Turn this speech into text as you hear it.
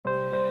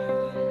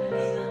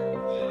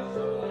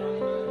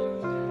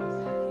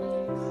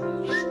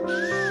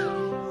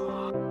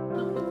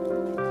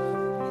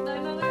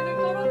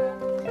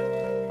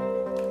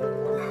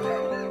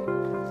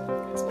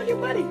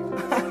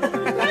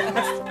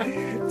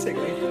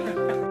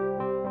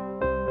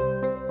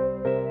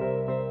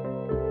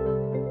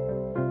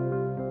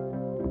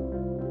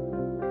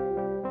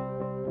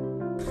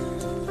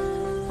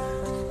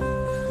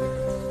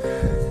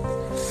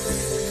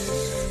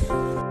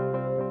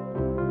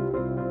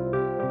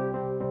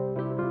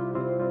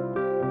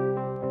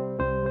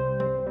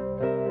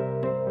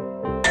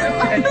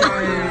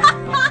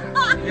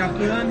jeg er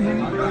bedre end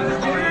hende, og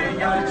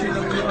jeg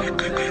fortæller bedre.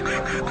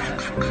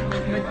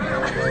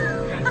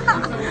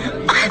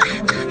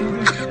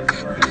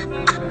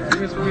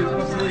 Jeg skal helst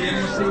bare sidde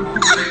hjemme og se en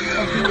film,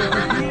 og det er det hele af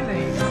hende.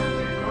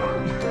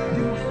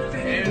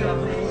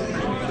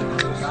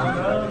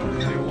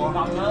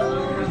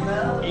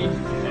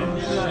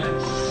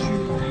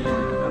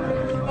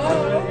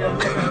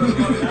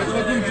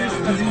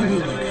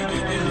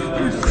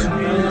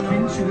 Jeg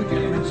findes jo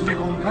ikke, men så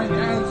går omkring,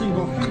 jeg alting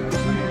går fint, og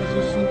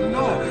så sådan,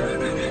 nå,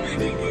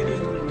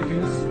 det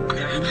findes.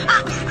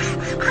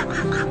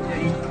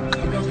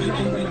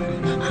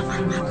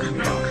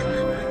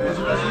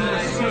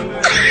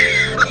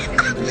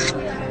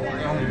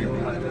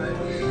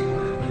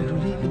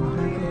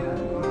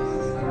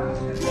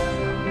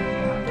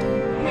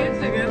 Helt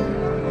sikkert.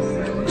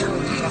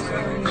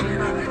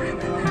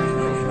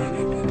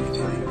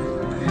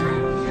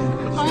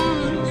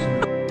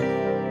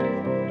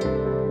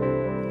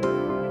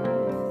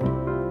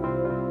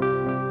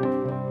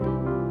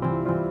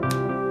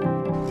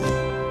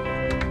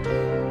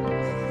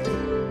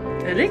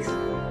 Alex?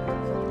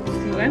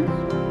 Hvordan?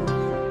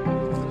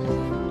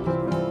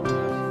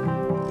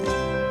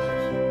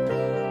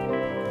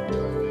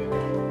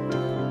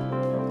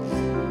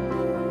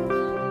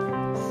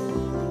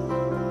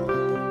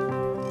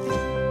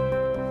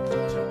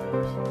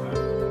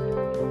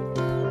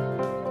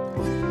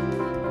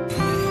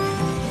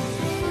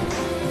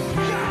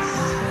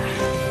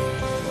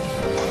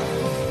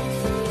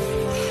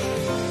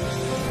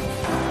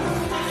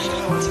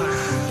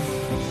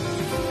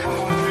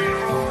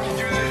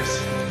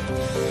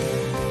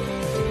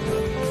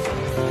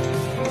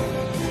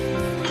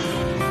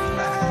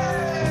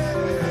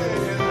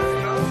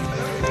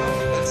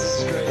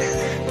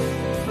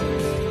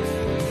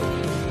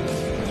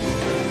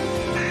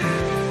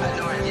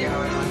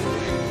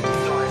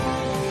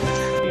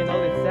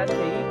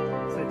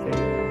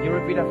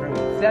 Repeat after me.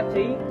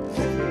 Sati,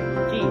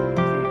 ki,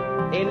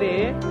 ele,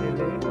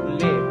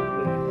 le,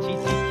 chi,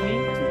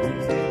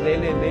 le,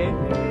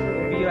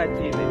 viva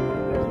Chile.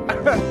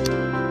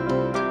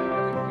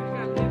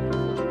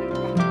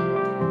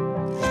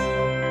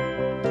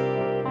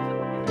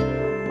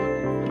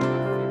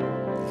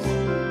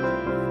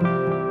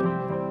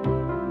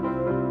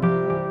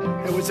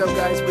 Hey, what's up,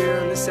 guys? We're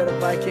on the set of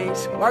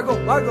Vikings. Margo,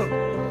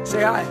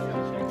 say hi.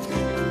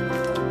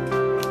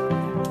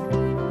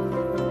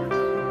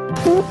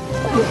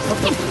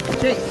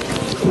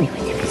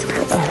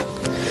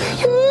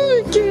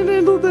 I can't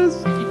handle this.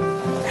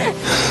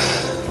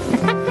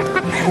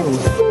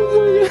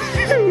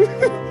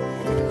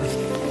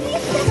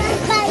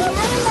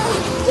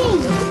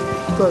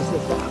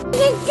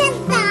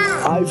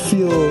 I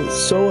feel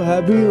so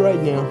happy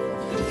right now.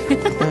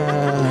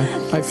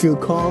 I feel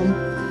calm,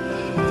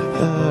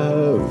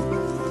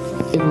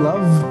 in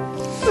love,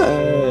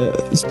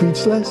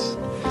 speechless.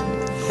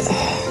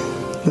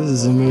 This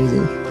is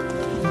amazing.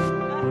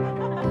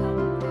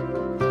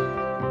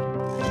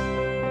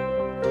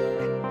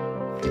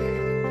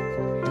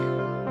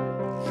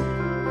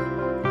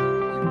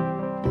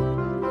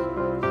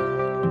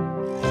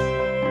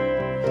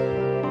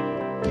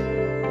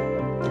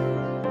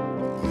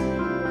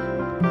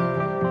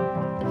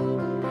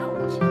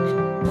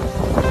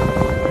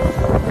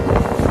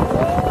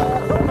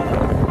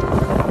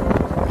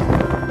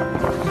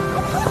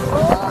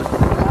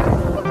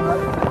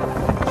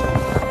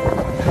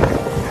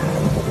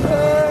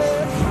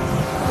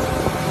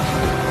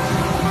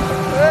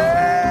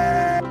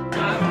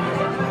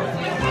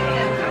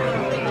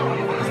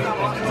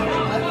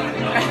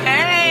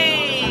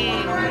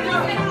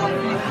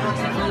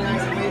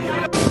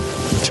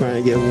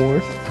 Trying to get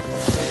warm.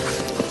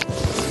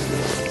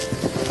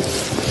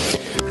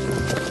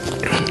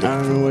 I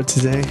don't know what to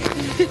say.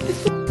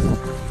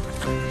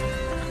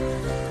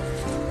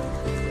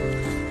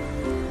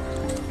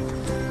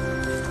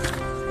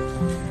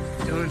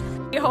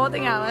 You're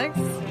holding Alex.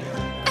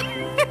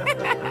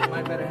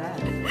 My better half.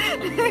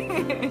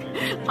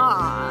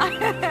 Aww.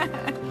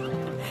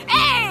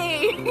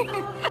 Hey!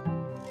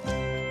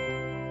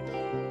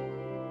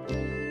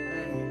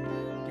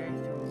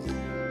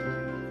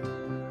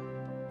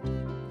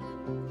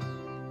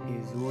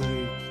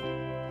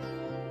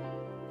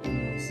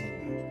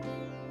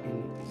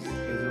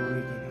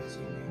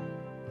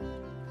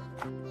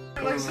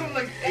 Like some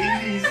like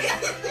 80s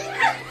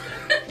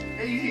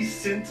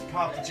synth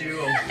pop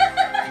duo.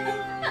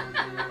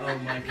 Oh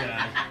my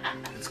god.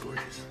 It's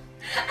gorgeous.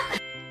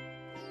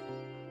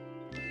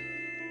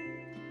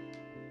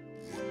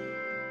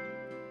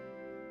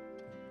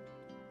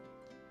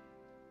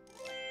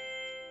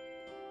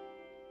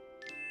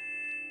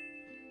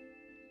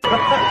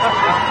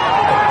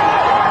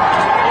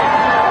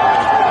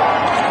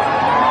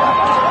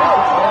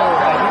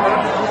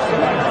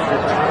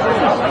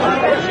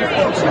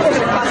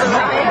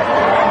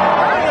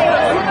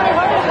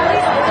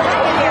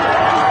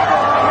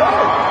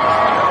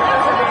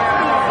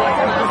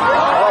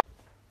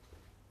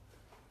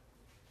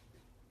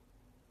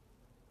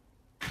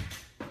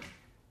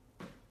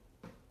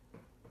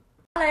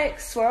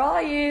 Alex, where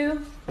are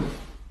you?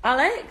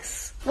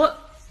 Alex? What?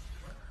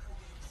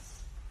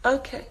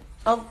 Okay.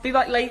 I'll be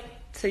back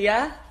later,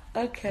 yeah?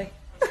 Okay.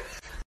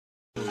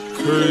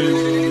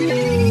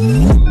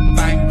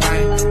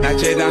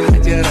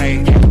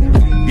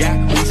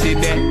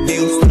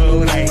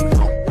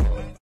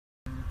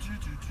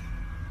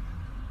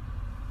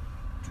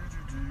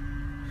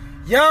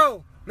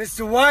 Yo,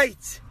 Mr.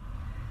 White,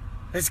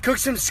 let's cook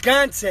some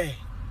scante,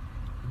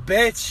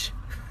 bitch.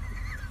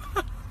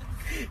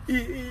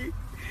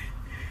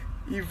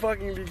 You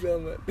fucking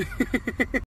ligeglad, mand.